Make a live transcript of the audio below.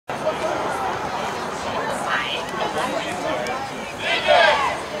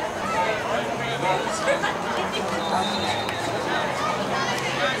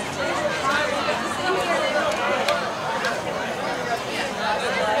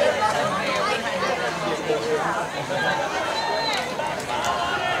Let's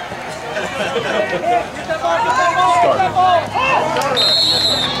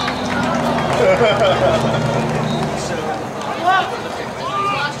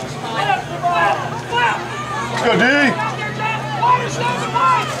go, D!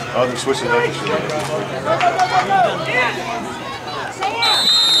 Oh, they're switching up.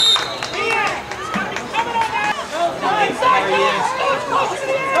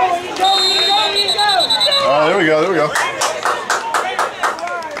 There we go, there we go.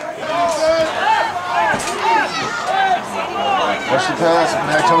 Watch the pass.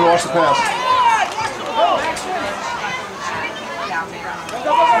 Mac, tell me to watch the pass.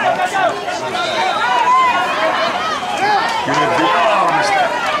 Give me a big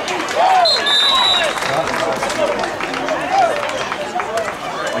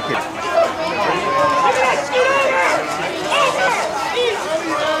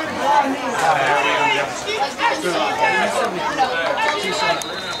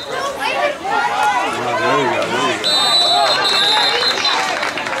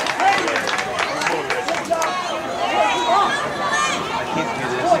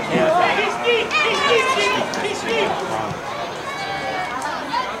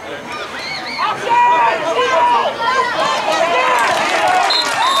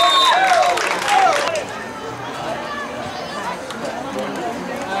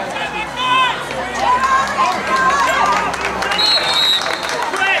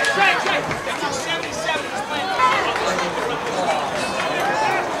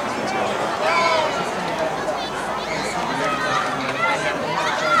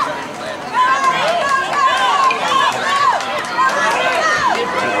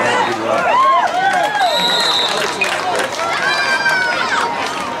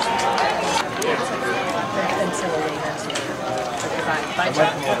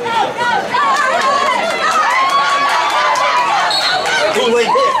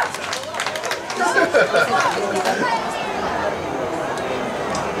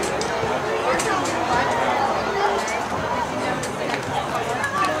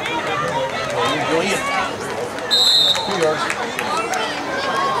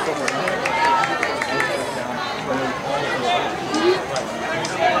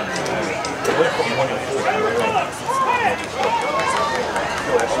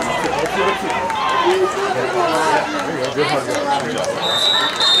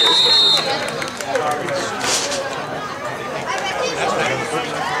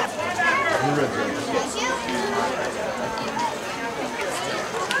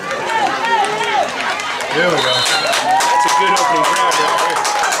There we go. That's a good opening crowd right here.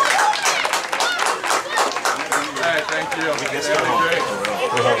 All right, thank you. That was great.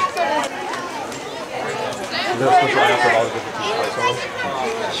 Is there a special app for all the different types of?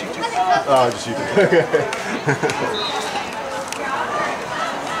 Oh, just you can.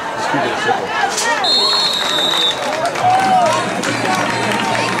 Just keep it simple.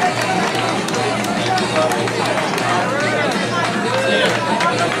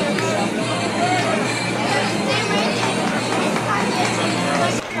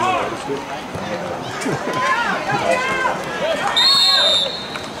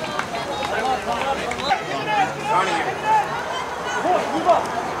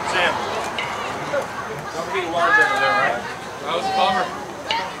 Sam, don't be large over there, right? That was a bummer.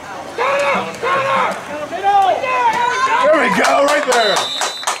 There we go, right there.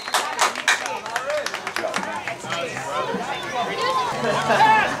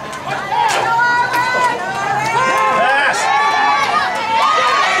 Pass.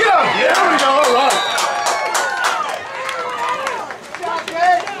 Get up. Yeah, there we go. All right.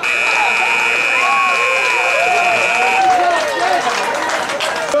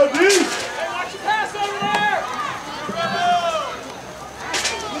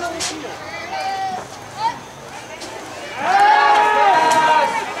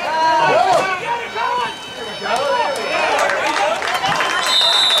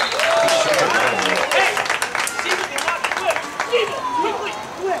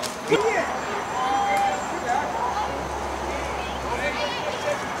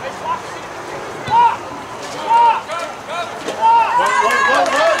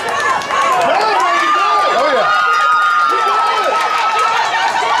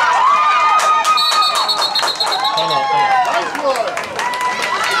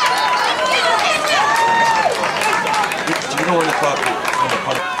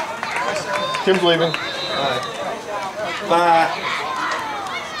 Kim's leaving. Bye.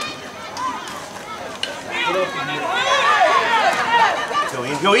 Go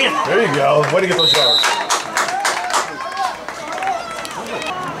in, go in. There you go. Way to get those yards.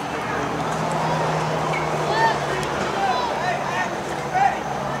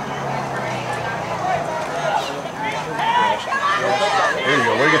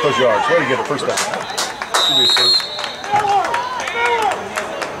 yards. Way to get a first down. Should be a first.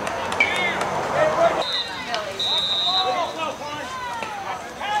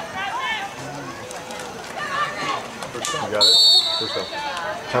 You got it. First down.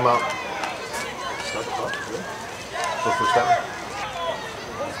 Time out. Start the clock. Good. For first down.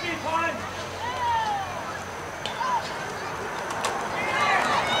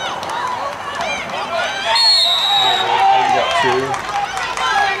 You got two.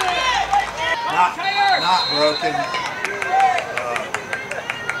 Not broken.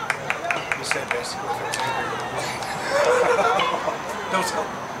 You said basically if it's angry. Don't tell.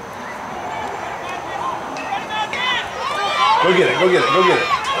 Go get it, go get it, go get it.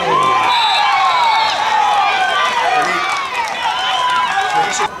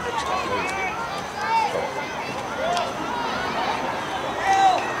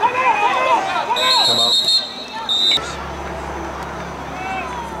 Come out.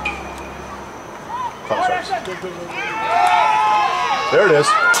 There it is.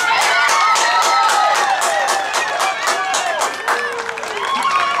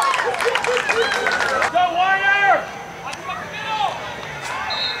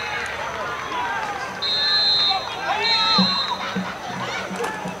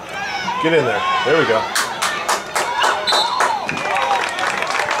 Get in there. There we go.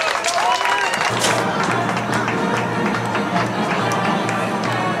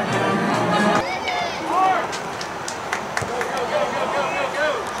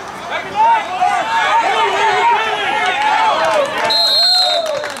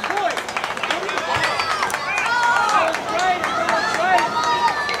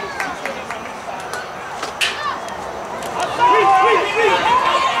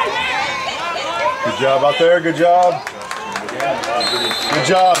 Good job out there, good job. Good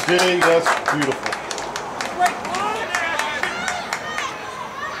job, D. That's beautiful.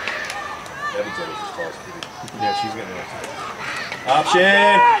 Yeah, she's getting it.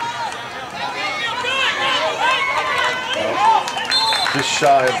 Option! Just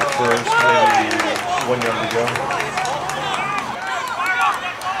shy of the first, maybe 1 yard to go.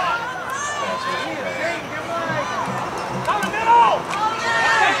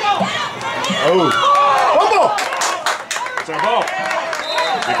 Oh! Fumble! It's our ball.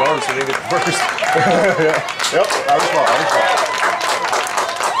 Regardless, we didn't get the first. Yeah. Yep, our ball, our ball.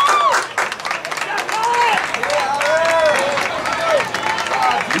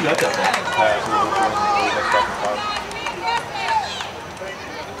 You got that ball.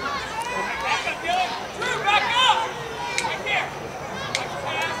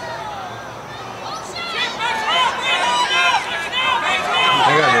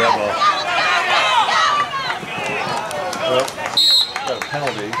 Hang on to that ball. Well, got a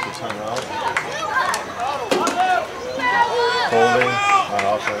penalty for timeout. Holding on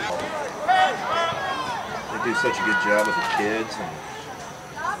offense. They do such a good job with the kids. And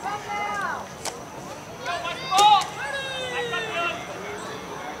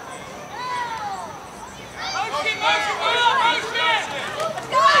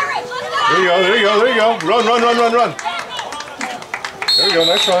there you go, there you go, there you go. Run, run, run, run, run. There you go,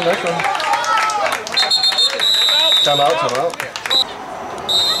 nice run, nice run. Time out, time out.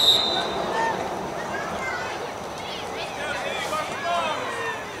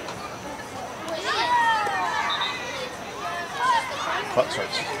 Clock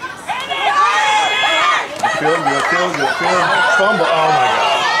starts. Good field, good field, good field. Fumble, oh my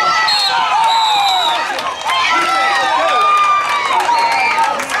God.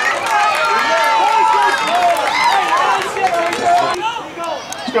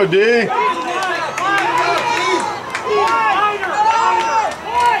 Let's go, D.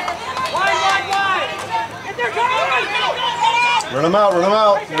 Run them out, run them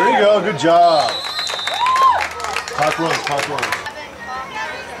out. There you go, good job. Clock runs, clock runs.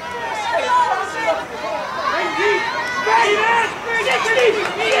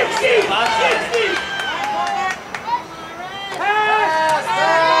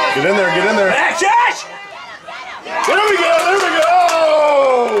 Get in there, get in there. There we go, there we go.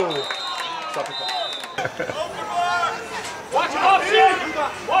 Stop the clock. Watch option!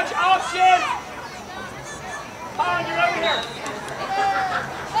 Watch option! Colin, you're over here.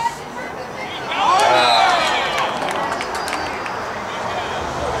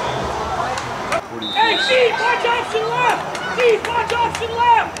 Hey, Steve, watch option left! Steve, watch option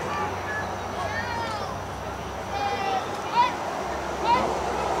left!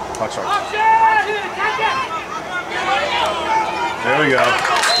 Clock starts. Option! There we go.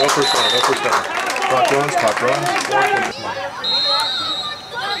 No first down, no first down. Clock runs, clock runs.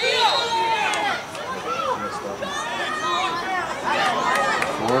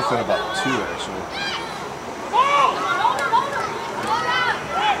 4 North in about 2, actually.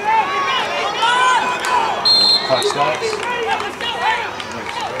 Clock stops.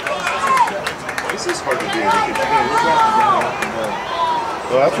 This is hard to do.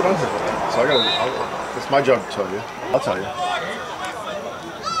 Well, that's what I'm here for. So it's my job to tell you. I'll tell you.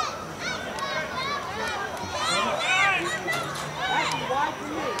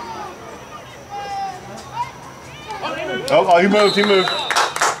 Oh, he moved, he moved.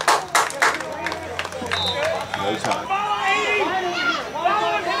 No time.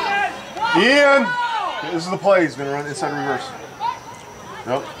 Ian! This is the play. He's going to run inside reverse.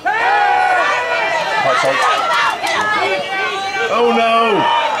 Nope. Oh no!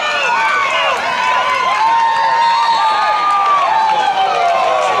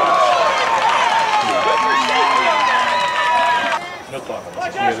 No clock.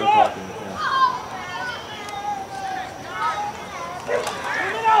 Yeah, no clocking.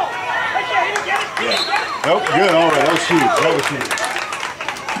 Yeah. Nope, good, all right, that was huge, that was huge.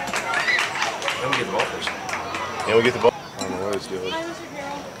 Then we get the ball first. Yeah, we get the ball. I don't know what his deal is.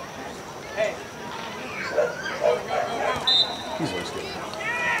 He's always good.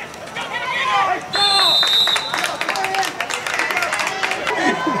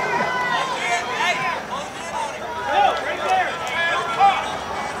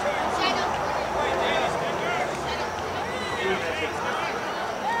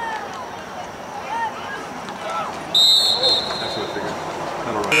 That's what I figured.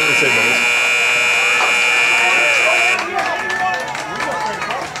 That'll run. Let's say bonus.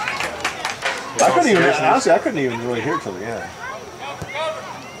 I couldn't even, honestly, I couldn't even really hear it till the end.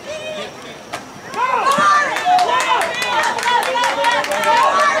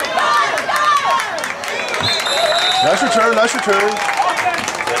 Nice return, nice return.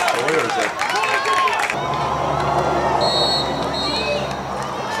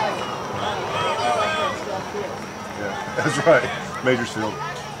 Yeah, that's right. Majorsfield.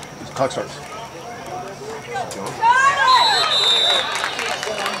 Clock starts.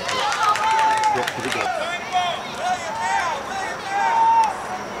 Yep, here we go.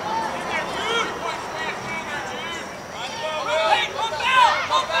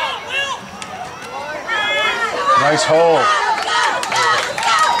 Nice hole.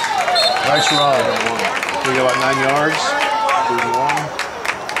 Nice run. We got about 9 yards. 31.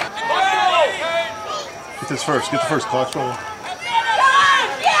 Get this first. Get the first. Clock's rolling.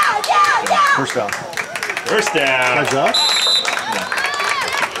 First down. First down. Nice job.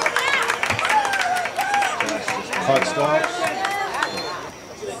 Clock stops.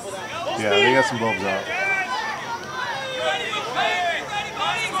 Yeah, they got some bulbs out.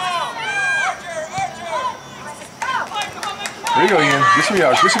 There you go, Ian. Get some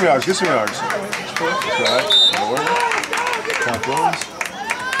yards, get some yards, get some yards. That's right. Forward. Clock runs.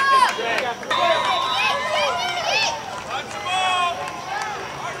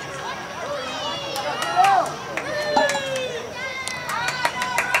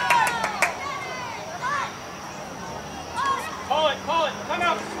 Call it. Come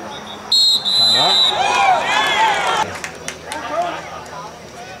out. Time out.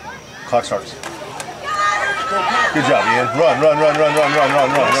 Clock starts. Good job, Ian. Run.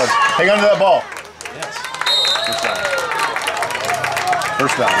 Hang on to that ball. Yes.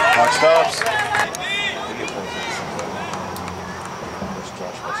 First down. Clock stops.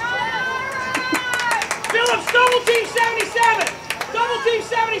 Phillips, double team 77. Double team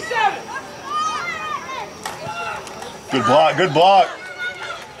 77. Good block, good block.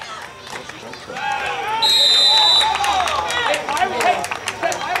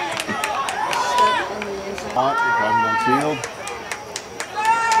 Driving downfield.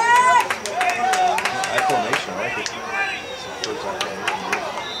 Acclamation, right?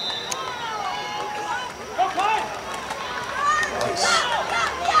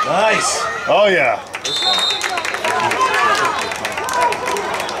 Nice. Oh yeah.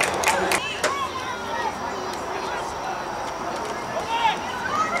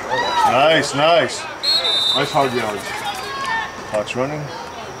 Nice. Nice hard yards. Clock's running.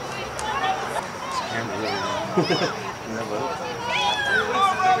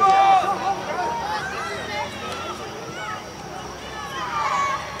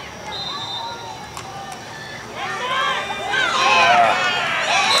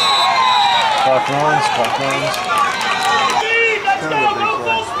 Clock runs. Speed, let's go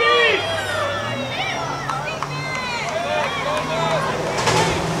full speed.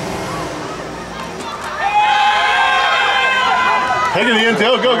 Take it, Ian.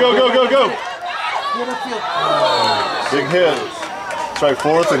 Go. Big hit. Try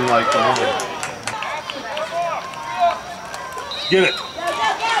fourth and like. Get it.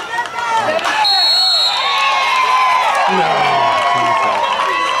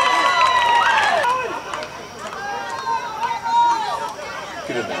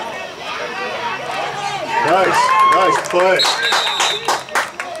 Get in there. Nice play.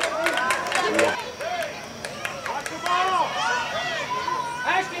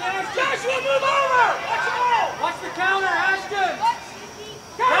 Ashton, Joshua, move over! Watch the counter, Ashton!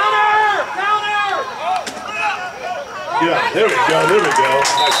 Counter! Yeah, there we go.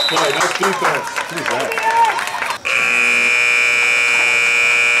 Nice play, nice defense. Who's that?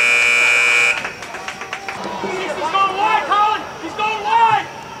 He's going wide, Colin! He's going wide!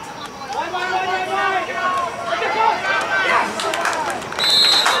 Wide! Let it go!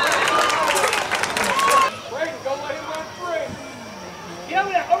 Brayden, go let him run free. Get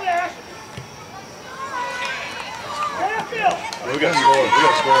over there, Ashton. Stay upfield. We got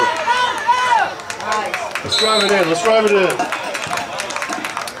score. Let's drive it in.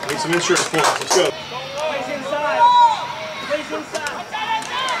 Need some insurance points. Let's go. Place inside.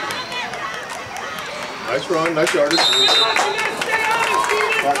 Nice run, nice yardage. Stay honest,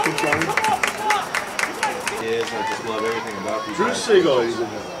 Keep running. Kids, I just love everything about these Drew guys. Siegel, ladies and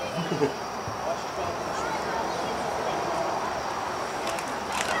gentlemen.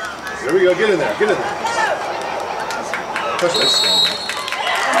 There we go. Get in there. Touch this.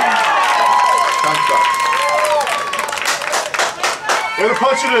 Time stop. Way to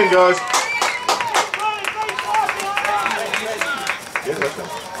punch it in, guys. Yeah, that's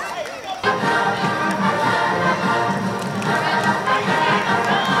right.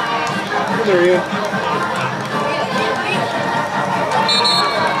 Come there, Ian.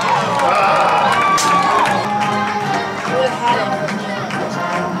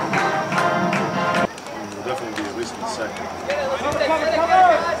 We'll definitely be at least in the second.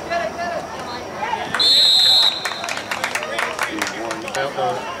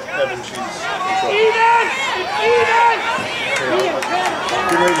 Evan, she's in trouble.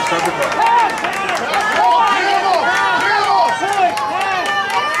 Get ready to start the clock.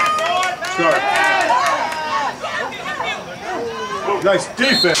 Start. Nice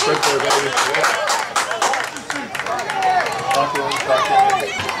defense right there, baby. Yeah. Talk in.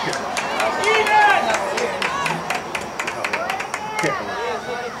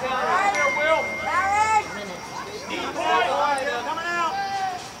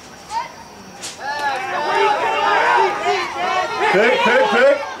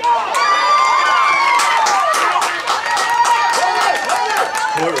 Pick.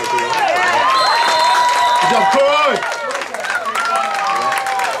 Good job, Coy!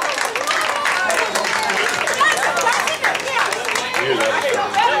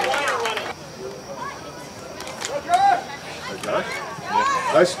 Josh?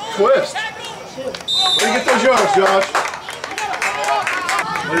 Nice twist. Where do you get those yards, Josh?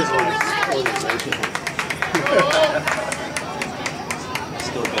 What is organization?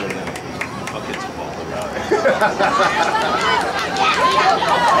 Still better than buckets of ball around.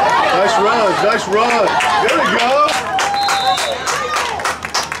 Nice run. There we go.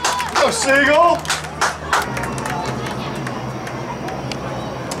 Go, Siegel.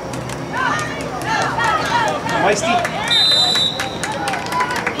 Meisty.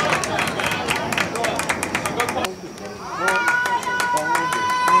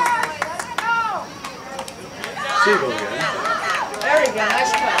 Siegel again. There we go,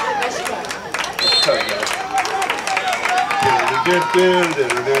 nice cut. Let's cut it, guys.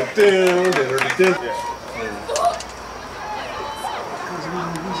 Yeah.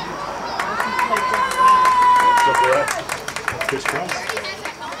 Chris Cross?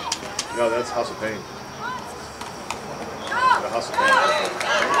 No, that's House of Pain. The House of Pain.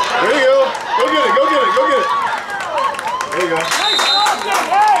 There you go. Go get it. There you go.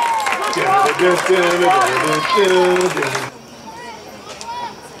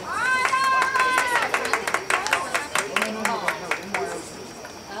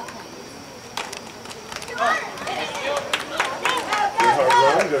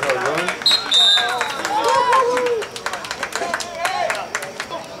 Good hard run.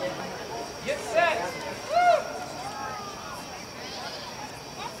 Get set.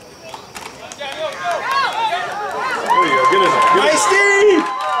 There you go. Get in there. Meisty!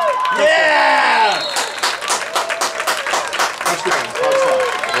 Yeah! Touchdown. Hot slot.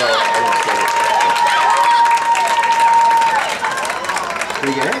 No, I don't Did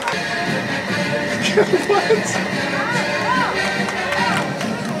he get it? What?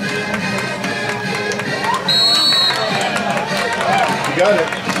 You got it.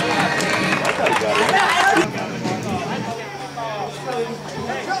 I thought he got it.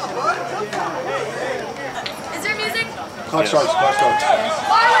 Is there music? Clock starts.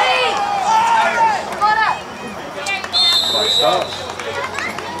 Marley! Come on up! Stop.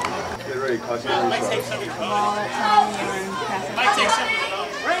 Get ready, clock your restart. Ball, Tommy, and pass it. Mike takes it.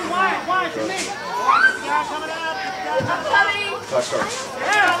 Ring wide, to me. Clock starts.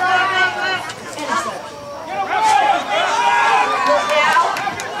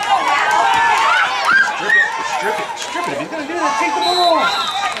 Strip it. Strip it. If you're going to do that, take the ball.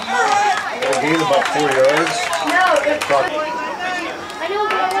 That gain about 4 yards. No, Clock. I know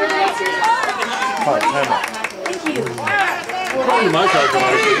what Fine, time out. Thank you. Probably my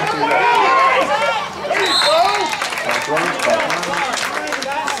calculator. Clock runs, clock runs.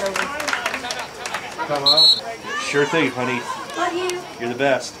 Time out. Sure thing, honey. Love you. You're the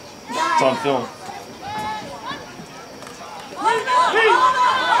best. It's on film.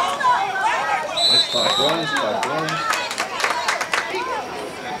 Clock runs, clock runs.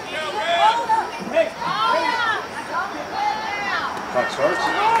 Clock starts.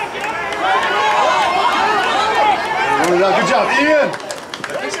 Good job, Ian!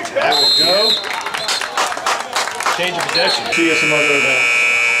 There we go. Change of possession. See you some other event.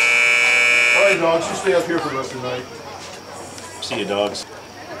 Alright, dogs, you stay up here for the rest of the night. See you, dogs.